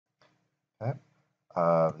Okay.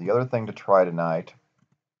 The other thing to try tonight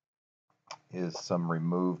is some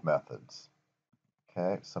remove methods.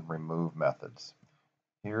 Okay, some remove methods.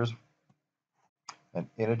 Here's an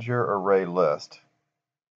integer array list.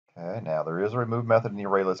 Okay, now there is a remove method in the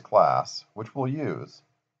ArrayList class, which we'll use,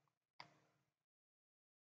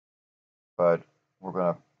 but we're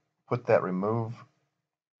going to put that remove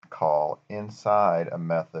call inside a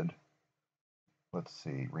method. Let's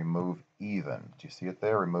see, remove even. Do you see it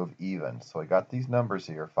there? Remove even. So I got these numbers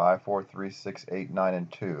here, 5, 4, 3, 6, 8, 9,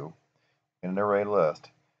 and 2 in an array list,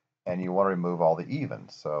 and you want to remove all the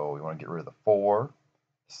evens. So we want to get rid of the 4,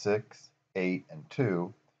 6, 8, and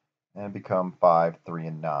 2, and become 5, 3,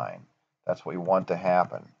 and 9. That's what we want to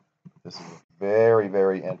happen. This is a very,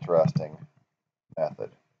 very interesting method.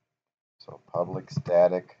 So public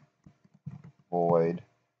static void.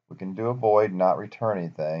 We can do a void, not return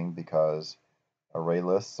anything, because array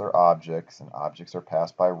lists are objects, and objects are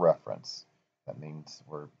passed by reference. That means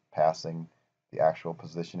we're passing the actual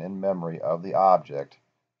position in memory of the object,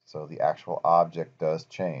 so the actual object does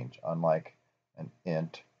change, unlike an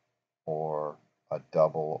int or a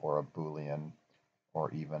double or a boolean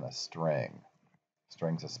or even a string.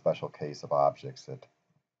 String's a special case of objects that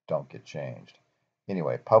don't get changed.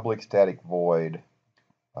 Anyway, public static void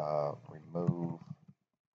remove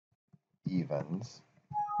evens,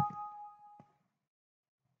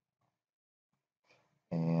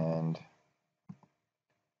 and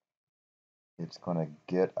it's going to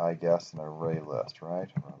get, I guess, an array list, right?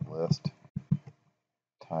 Or list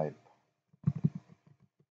type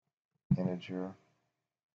integer.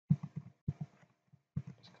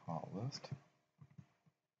 Just call it list.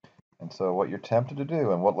 And so what you're tempted to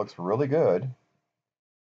do, and what looks really good,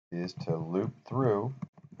 is to loop through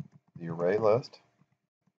the array list.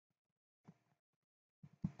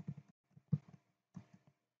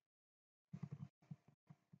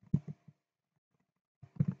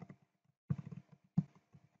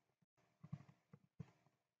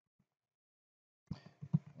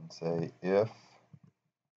 And say if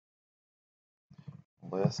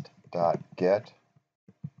list.get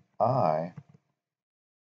I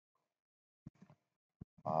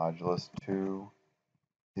modulus 2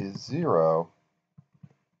 is 0,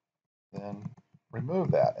 then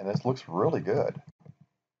remove that. And this looks really good.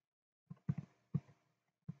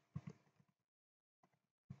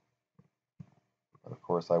 But of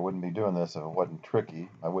course, I wouldn't be doing this if it wasn't tricky.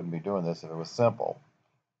 I wouldn't be doing this if it was simple.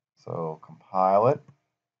 So compile it.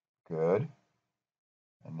 Good.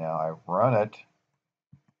 And now I run it,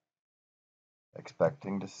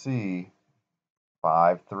 expecting to see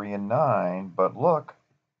 5, 3, and 9. But look,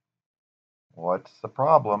 what's the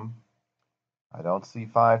problem? I don't see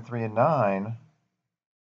 5, 3, and 9.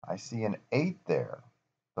 I see an 8 there.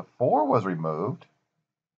 The 4 was removed.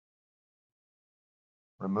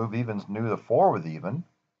 Remove evens knew the 4 was even.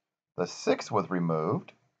 The 6 was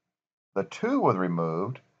removed. The 2 was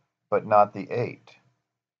removed, but not the 8.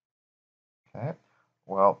 Okay.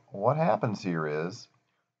 Well, what happens here is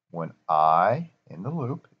when I in the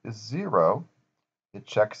loop is 0, it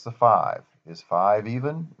checks the 5. Is 5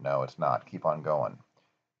 even? No, it's not. Keep on going.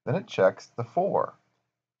 Then it checks the 4.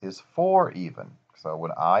 Is 4 even? So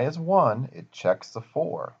when I is 1, it checks the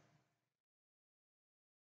 4.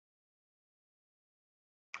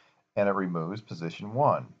 And it removes position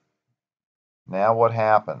 1. Now what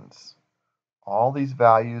happens? All these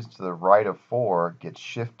values to the right of 4 get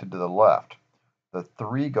shifted to the left. The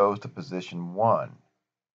 3 goes to position 1.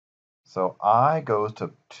 So I goes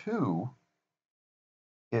to 2.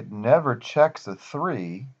 It never checks the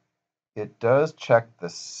 3. It does check the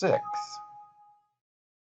 6.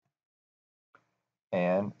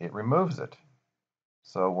 And it removes it.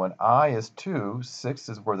 So when I is 2, 6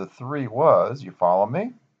 is where the 3 was. You follow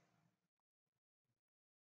me?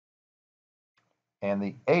 And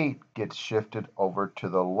the 8 gets shifted over to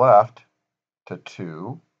the left to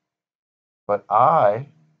 2. But I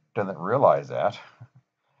doesn't realize that.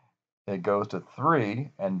 It goes to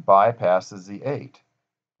 3 and bypasses the 8.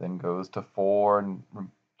 Then goes to 4 and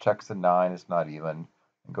checks the 9, it's not even.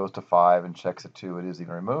 And goes to 5 and checks the 2, it is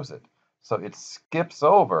even, removes it. So it skips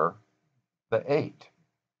over the 8.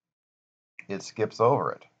 It skips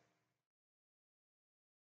over it.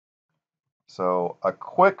 So a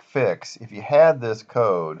quick fix, if you had this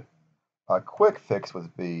code, a quick fix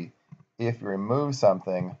would be if you remove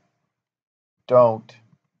something, don't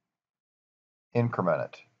increment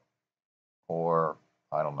it. Or,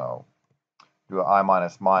 I don't know, do an I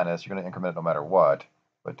minus minus, you're going to increment it no matter what,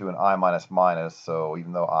 but do an I minus minus, so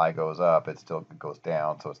even though I goes up, it still goes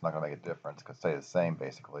down, so it's not going to make a difference, because stay the same,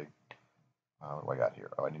 basically. What do I got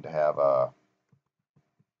here? Oh, I need to have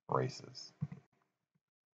braces.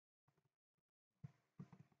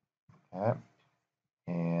 Okay,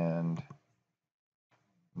 and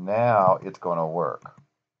now it's going to work.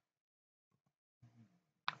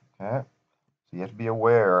 Okay, so you have to be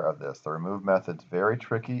aware of this. The remove method's very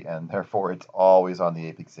tricky, and therefore it's always on the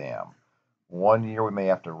AP exam. One year we may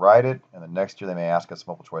have to write it, and the next year they may ask us a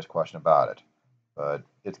multiple choice question about it. But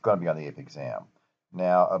it's going to be on the AP exam.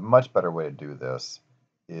 Now, a much better way to do this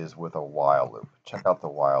is with a while loop. Check out the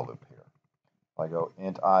while loop here. If I go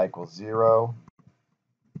int I equals 0,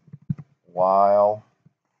 while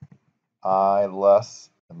I less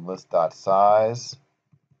than list.size,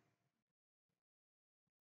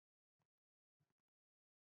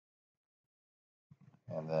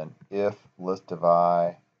 and then if list of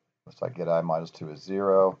I, list.get I minus 2 is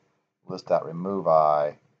 0, list.remove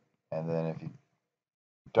I, and then if you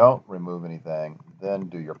don't remove anything, then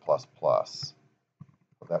do your plus plus.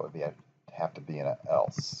 So that would have to be in an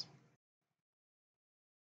else.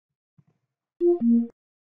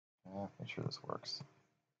 Make sure this works.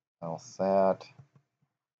 Else that.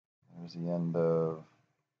 There's the end of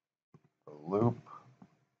the loop.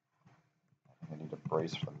 I think I need a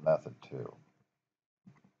brace for the method too.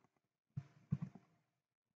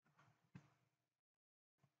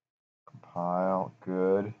 Compile,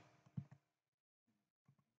 good.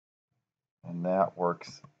 And that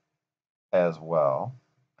works as well.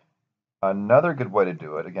 Another good way to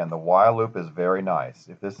do it, again, the while loop is very nice.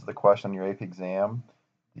 If this is the question on your AP exam,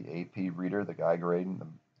 the AP reader, the guy grading,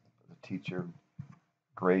 the teacher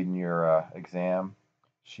grading your exam,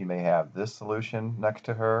 she may have this solution next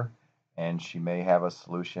to her, and she may have a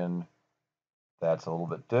solution that's a little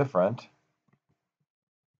bit different.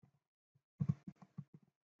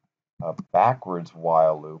 A backwards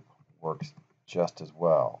while loop works just as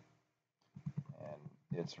well.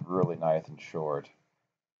 And it's really nice and short.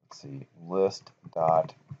 Let's see, list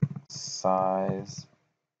dot size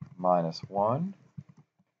minus 1,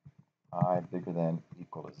 I bigger than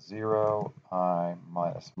equal to 0, I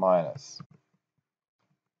minus minus.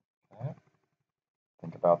 Okay.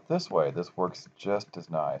 Think about this way. This works just as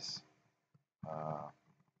nice.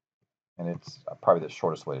 And it's probably the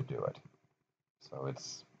shortest way to do it. So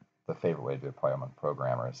it's the favorite way to do it probably among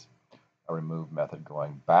programmers. A remove method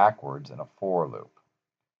going backwards in a for loop.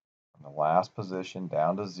 From the last position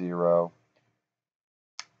down to 0,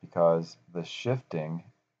 because the shifting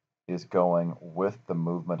is going with the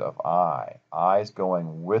movement of I. I is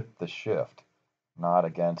going with the shift, not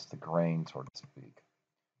against the grain, so to speak.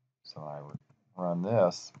 So I would run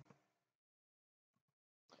this.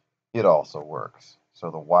 It also works. So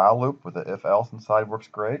the while loop with the if-else inside works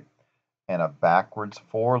great, and a backwards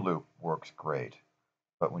for loop works great.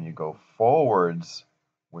 But when you go forwards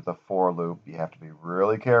with a for loop, you have to be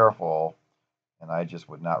really careful, and I just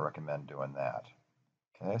would not recommend doing that.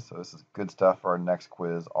 Okay, so this is good stuff for our next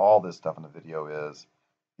quiz. All this stuff in the video is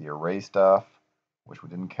the array stuff, which we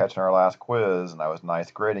didn't catch in our last quiz, and I was nice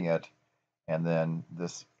grading it, and then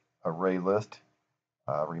this array list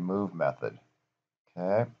remove method.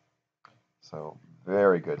 Okay, so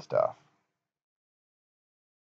very good stuff.